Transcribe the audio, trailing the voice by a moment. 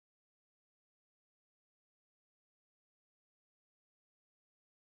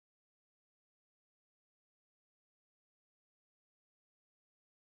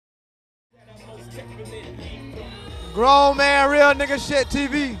Grown man, real nigga shit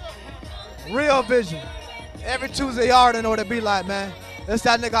TV. Real Vision. Every Tuesday, you already know what it be like, man. It's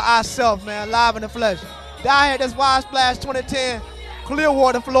that nigga ourself, man, live in the flesh. Down here, this Wildsplash 2010,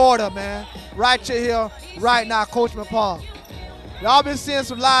 Clearwater, Florida, man. Right here, right now, Coachman Park. Y'all been seeing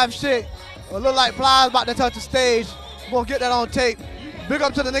some live shit. It look like Plies about to touch the stage. We're gonna get that on tape. Big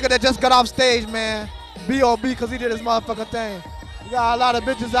up to the nigga that just got off stage, man. B.O.B. because he did his motherfucking thing. We got a lot of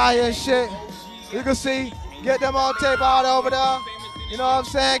bitches out here and shit. You can see, get them on tape all over there. You know what I'm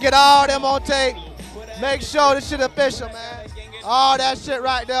saying? Get all them on tape. Make sure this shit official, man. All that shit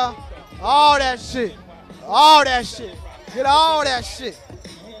right there. All that shit. All that shit. Get all that shit.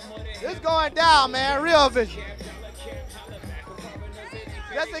 It's going down, man. Real Vision.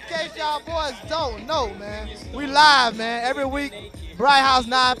 Just in case y'all boys don't know, man. We live, man. Every week. Bright House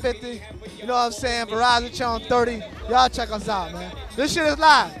 950. You know what I'm saying? Verizon Channel 30. Y'all check us out, man. This shit is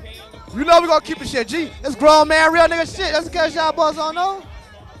live. You know we gonna keep the shit G. It's grown man, real nigga shit. Just in case y'all boys don't know.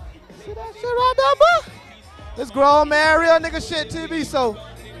 See that shit right there, boy? It's grown man, real nigga shit TV. So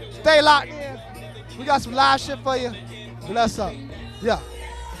stay locked in. We got some live shit for you. Bless up. Yeah.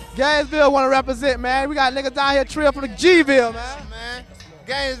 Gainesville wanna represent, man. We got niggas down here Trina from the G-ville, man.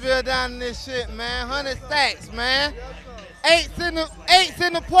 Gainesville down in this shit, man. 100 stacks, man. Eights in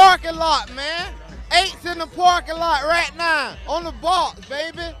the parking lot, man. Eights in the parking lot right now. On the box,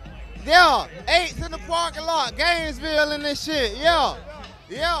 baby. Yeah. Eights in the parking lot. Gainesville in this shit. Yeah.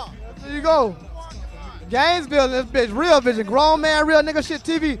 Yeah. There you go. Gainesville in this bitch. Real Vision. Grown man, real nigga shit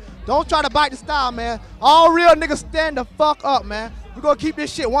TV. Don't try to bite the style, man. All real niggas stand the fuck up, man. We gonna keep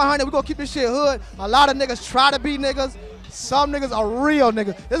this shit 100. We gonna keep this shit hood. A lot of niggas try to be niggas. Some niggas are real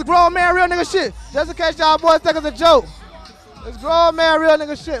niggas. It's grown man, real nigga shit. Just in case y'all boys think it's a joke. It's grown man, real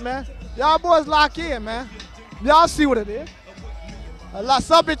nigga shit, man. Y'all boys lock in, man. Y'all see what it is.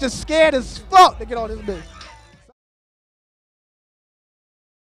 Some bitches scared as fuck to get on this bitch.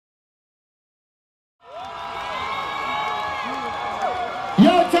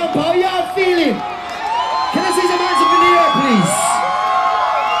 Yo, Tampa, how y'all feeling? Can I see some hands up in the air, please?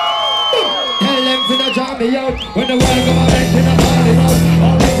 Tell them to not jam me out. When the world come out, then I'm falling out.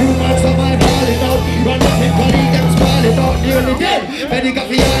 All the humans are my falling out. Run up in colleague, them spalling out. Nearly dead, many got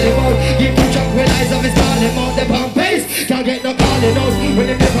me all about. Give two chuck when eyes of his calling out. Them on pace, can't get no calling out. When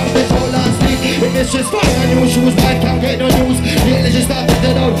they from the show last week, if it's just fine, and new shoes, man, can't get no news. Lately just started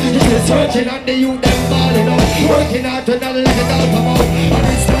it out. Just been searching on the youth, them falling out. Working out to not let it all come out. And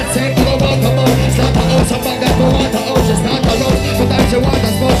it's not saying to go back, come out. Start to out, some bag that go water out. Just start to out. Sometimes you want to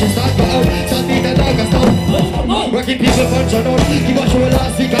smoke, just start to out. Start beat the dog and stop. Working people punch on out. Give a show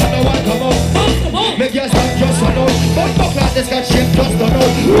last week and no one come out. Make your stand just run out. But fuck like this got shit just run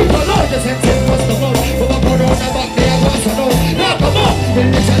out. We don't know the sense it must come out. But I put on the back there and pass on out. Now come on, we'll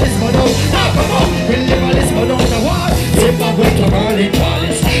listen this one out. Now come on, we'll live on this one out. The war, Zimbabwe to Berlin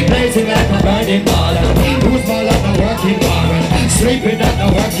Palace. Blazing like a burning baller. Who's ball at the working barrel? Sleeping at the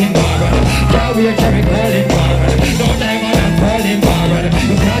working barrel. Now we are carrying Berlin barrel. No diamond and Berlin barrel.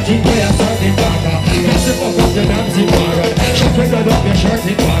 You can't drink where you're serving barrel. Just to fuck up the dancing barrel. Shuffle blood up your shirt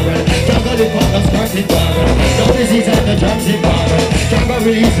in barrel. Can't go live on the skirt in barrel. No disease and the germs in barrel. Can't go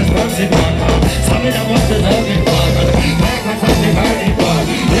release the sperms in barrel. Some of them must deserve in barrel. Back on from the burning barrel.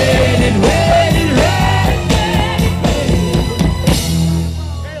 Raining, raining, raining.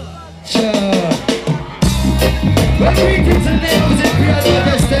 Sure. Well, greetings and names in real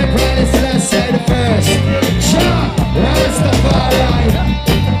August, the brightest last side first. Sure, Rastafari.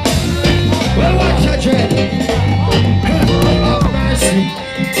 Well, watch your dread. Have mercy.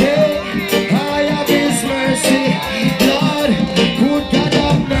 I have His mercy. Lord, good God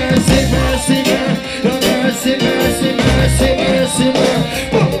have mercy, mercy, mercy, mercy, mercy, mercy,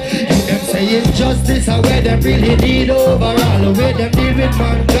 mercy. Them saying justice are where them really need overall. Where them deal with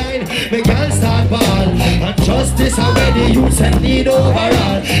mankind, me can't start ball. And justice are where the youths and need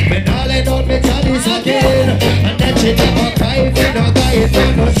overall. Me darling out me chalice again. And then she never cry for no guy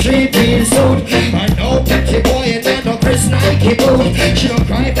in no street real suit. And no petty boy in no Chris Nike boot. She don't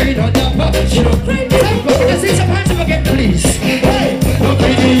cry for no dapper. She don't cry for no dapper. Let's see some hands up again, please. Hey, look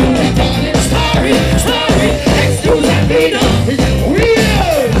at you, darling, story, excuse and be no real.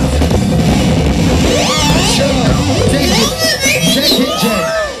 Sure, take it, Jen.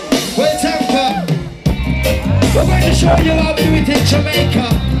 Well, Tampa, we're going to show you how we do it in Jamaica.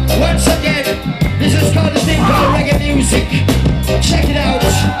 Once again, this is called the thing called reggae music. Check it out.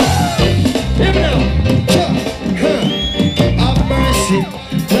 Here we go. Have mercy,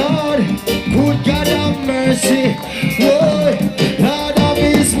 Lord, good God have mercy. Whoa, Lord of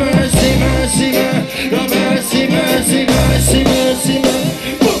His mercy, mercy, mercy, mercy, mercy, mercy, mercy.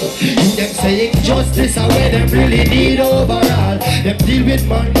 Them saying justice are where them really need overall. Them deal with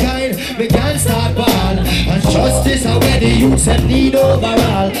mankind, we can't start ball. And justice are where the youths them need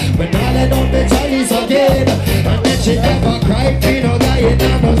overall. When all of them the Chinese again, and then she never cry, you know, guy in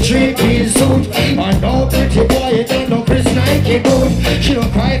no three-piece suit. And no pretty boy in no Chris Nike boot. She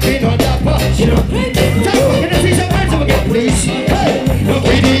don't cry, you know, dapper, she don't cry. Can I see some hands up again, please? Hey, look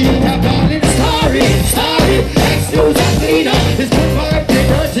at the youth have darling story. Excuse and cleaner. It's good for every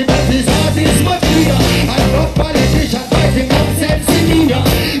dirty, but this heart is much cleaner. And no politician fighting nonsense in India.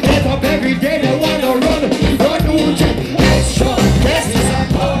 Get up every day, they wanna run Nugent. Extra justice and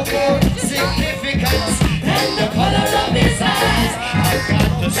power, significance, and the color of his eyes. I've got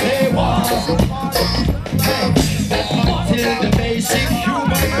to say one. Until the basic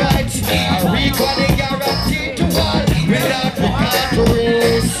human rights are equally guaranteed to all without regard to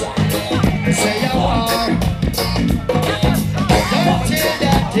race. Say a war. Until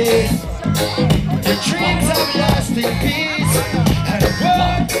that day, the dreams of lasting peace and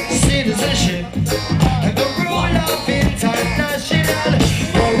world citizenship and the rule of international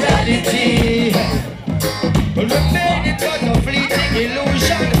morality will remain in but a fleeting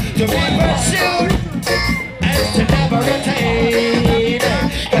illusion to be pursued and to never attain.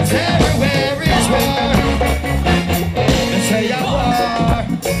 Cause everywhere is war. Say a war.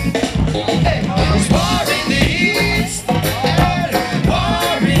 Hey, it's war in the east and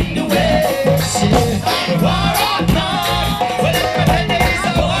war in the west. Yeah. War on north, well if pretend there is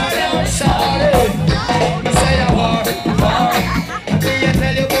a war down south. Say a war. Me I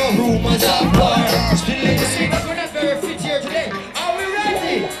tell you about rumors of war. Still in the scene, I'm gonna very fit here today. Are we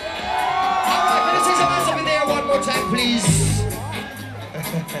ready? Alright, can I see some hands up in there one more time, please?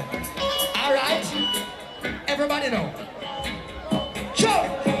 Alright, everybody know. Sure!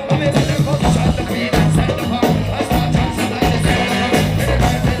 I'm in the position, the queen and stand the park. I start dancing like this. And the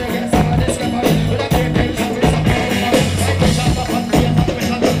crowd did against some of this record. With a big picture with some people. Like the shot of country and the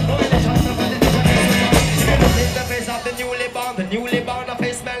mission. Oh, the shot of politician. In the face of the newly born a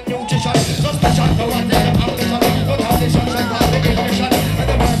face smell nutrition. Suspicion to what they have ambition. But how the shot shall cause the ignition. And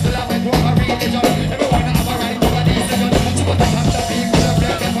the world will have a group of religion. Everyone have a right to a decision. So what they have to be for the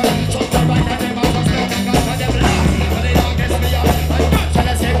black and white. So the right and never just let them go for them laugh. But they don't get me up. And not shall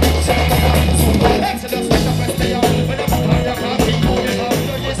I say big shit. So Exodus with the first day on. When I'm on the coffee, you have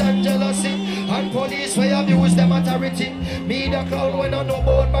grudges and jealousy. And police way abuse them authority. Me the clown when I know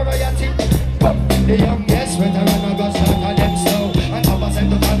about variety. The youngest veteran I got shot at them slow. And Papa sent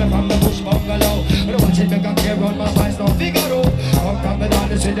to call me from the bush bungalow. And watch it make a clear on my voice, no Figaro. Come from the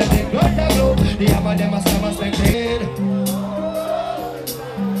darkness with the big blood that glow. The hammer them a slam and spectate.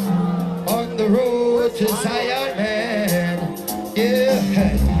 On the road to Zion, man.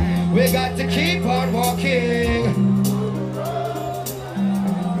 Yeah, we got to keep on walking.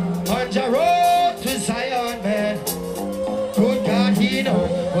 On the road to Zion, man. Good God, he know.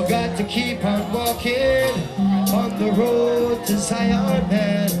 We got to keep on walking on the road to Zion,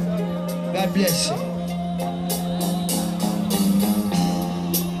 man. God bless you.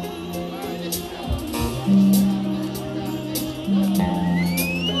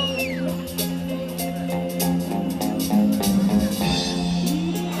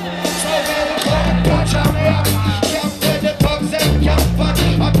 So we'll come to Jamaica, camp with the thugs and camp on.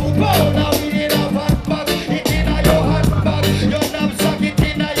 I do bow now in a handbag, it in a your handbag, your knapsack it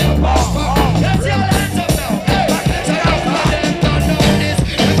in a your backpack. Let's see all hands up now. Hey, so you for them don't know this.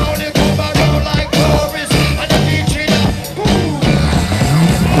 Them only come around like tourists, and they be Trina.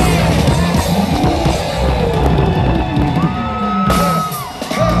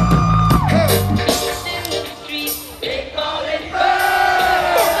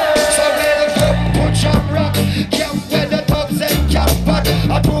 So we'll come to Jamrock, camp with the thugs and camp on.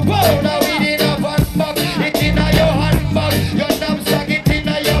 I do bow now in a handbag, it in a your handbag, your knapsack it in a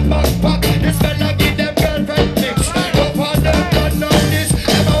your backpack. This fella give them girlfriend pics. No for them don't know this.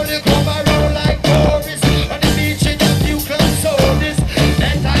 Them only come around like tourists, on the beach in a few club sodas,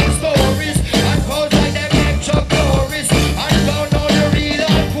 bedtime stories, and pose like them extra tourists. And don't know the real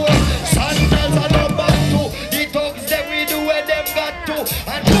hardcore. Sandals are number two. The thugs them we do what them got to.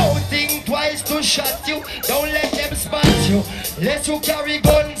 And don't think twice to shot you. Don't let them spot you. Let you carry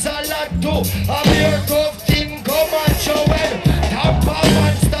guns a lot too.